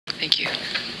Thank you.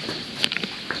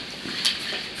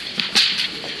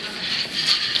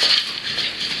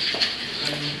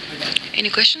 Any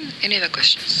question? Any other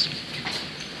questions?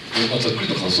 What's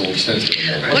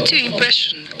your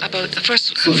impression about the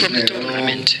first from the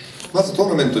tournament? まずトー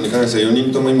ナメントに関しては4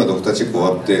人とも今ドクターチェック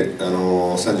終わって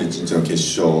31日の決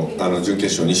勝準決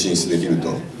勝に進出できると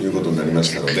いうことになりま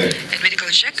したので、そ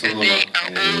のまま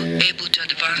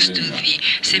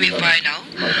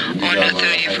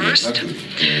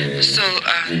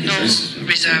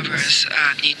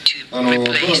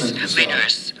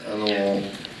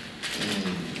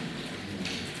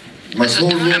まあ想像っ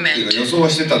ていうか予想は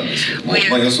してたんですけども、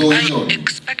まあ予想以上に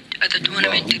the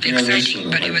tournament to be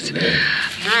exciting, but it was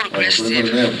more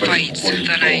aggressive fights than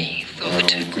I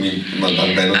thought.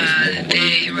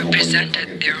 They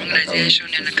represented their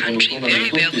organization and the country very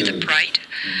well with pride.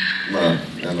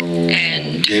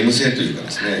 And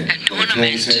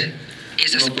tournament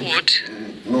is a sport.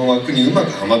 の枠にうまく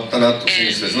はまったなと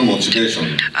選手たちのモチベーショ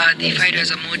ン。The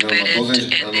fighters are motivated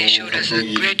and they showed us a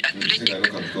great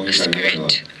athletic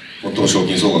spirit. And also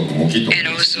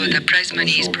the prize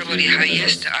money is probably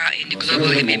highest in the global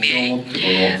MMA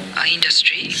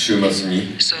industry. So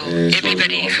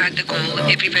everybody had the goal,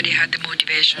 everybody had the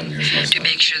motivation to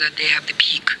make sure that they have the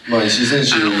peak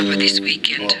over this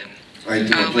weekend. When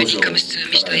it comes to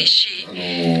Mr. Ishii,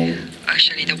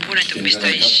 actually the opponent of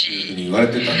Mr. Ishii,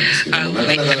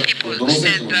 the people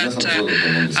said that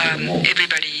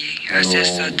everybody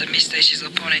says that Mr. Ishii's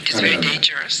opponent is very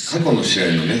dangerous. It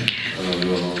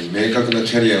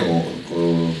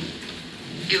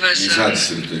was very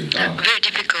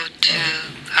difficult to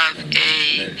have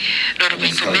a lot of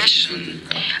information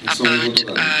about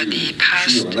the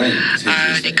past,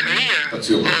 the career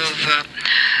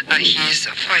of his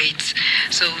fights.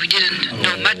 So we didn't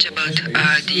know much about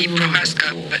the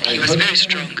Prohaska, but he was very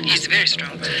strong. He's very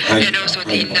strong. And also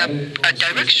in the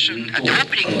direction at the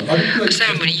opening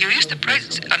ceremony, you used the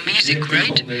prize music,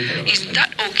 right? Isn't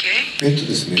that okay?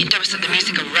 In terms of the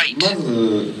musical right?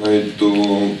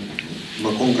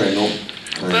 今回の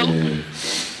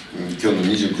今日の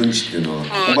29日っていうのはこ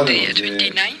こまでの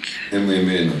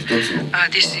MMA の一つの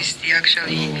This is the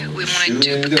actually we wanted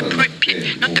to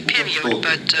not the period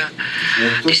but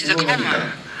this is a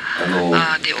comma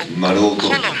the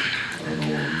column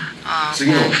of the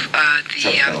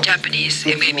Japanese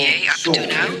MMA up to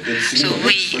now. So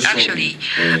we actually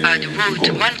wrote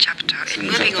one chapter and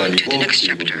moving on to the next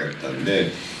chapter.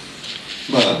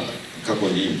 まあ過去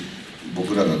に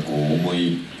僕らがこう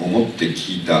思って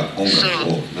聴いた音楽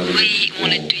をなるべくオ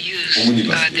ムニ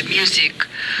バス the music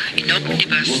in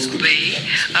omnibus way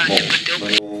to put the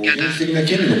opening together.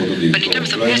 But in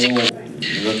terms of music,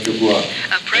 楽曲は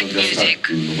pride music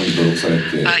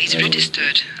is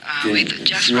registered with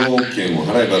Jazz Rock.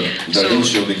 So,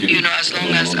 you know, as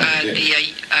long as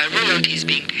the royalty is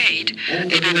being paid,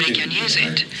 everybody can use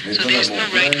it. So there's no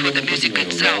right for the music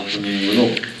itself.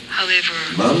 However,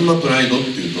 we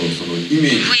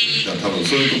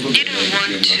didn't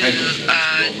want to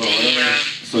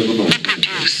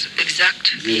reproduce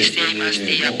exactly the same as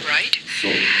the Pride.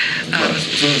 We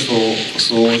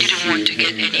didn't want to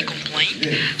get any complaint,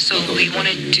 so we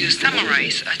wanted to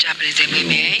summarize Japanese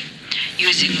MMA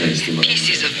using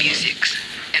pieces of music.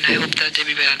 And I hope that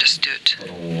everybody understood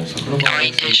our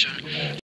intention.